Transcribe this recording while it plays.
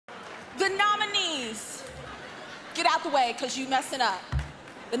The nominees. Get out the way, because you messing up.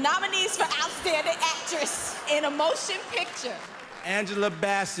 The nominees for Outstanding Actress in a Motion Picture. Angela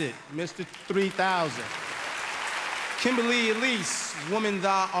Bassett, Mr. 3000. Kimberly Elise, Woman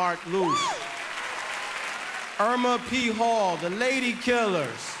Thou Art Loose. Irma P. Hall, The Lady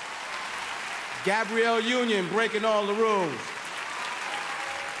Killers. Gabrielle Union, Breaking All the Rules.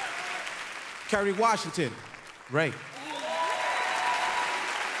 Kerry Washington, Ray.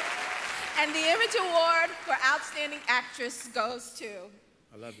 And the Image Award for Outstanding Actress goes to...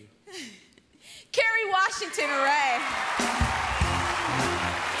 I love you. Kerry Washington, Ray.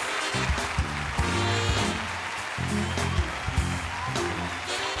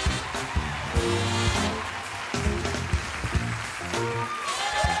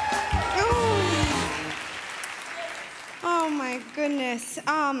 Oh my goodness.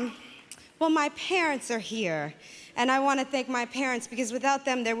 Well, my parents are here, and I want to thank my parents because without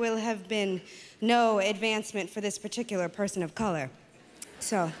them, there will have been no advancement for this particular person of color.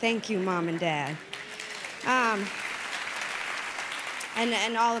 So thank you, Mom and Dad.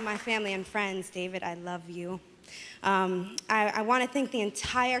 And all of my family and friends. David, I love you. I want to thank the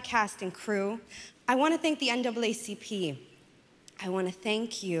entire cast and crew. I want to thank the NAACP. I want to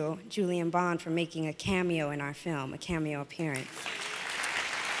thank you, Julian Bond, for making a cameo in our film, a cameo appearance.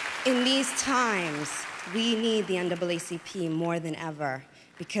 In these times, we need the NAACP more than ever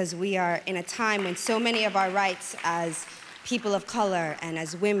because we are in a time when so many of our rights as people of color and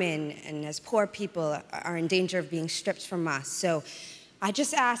as women and as poor people are in danger of being stripped from us. So I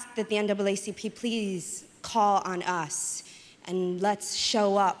just ask that the NAACP please call on us and let's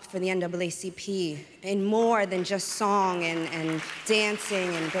show up for the NAACP in more than just song and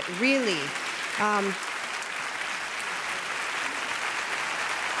dancing, but really,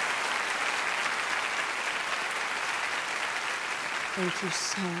 thank you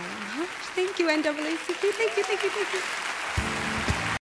so much. Thank you, NAACP. Thank you, thank you, thank you.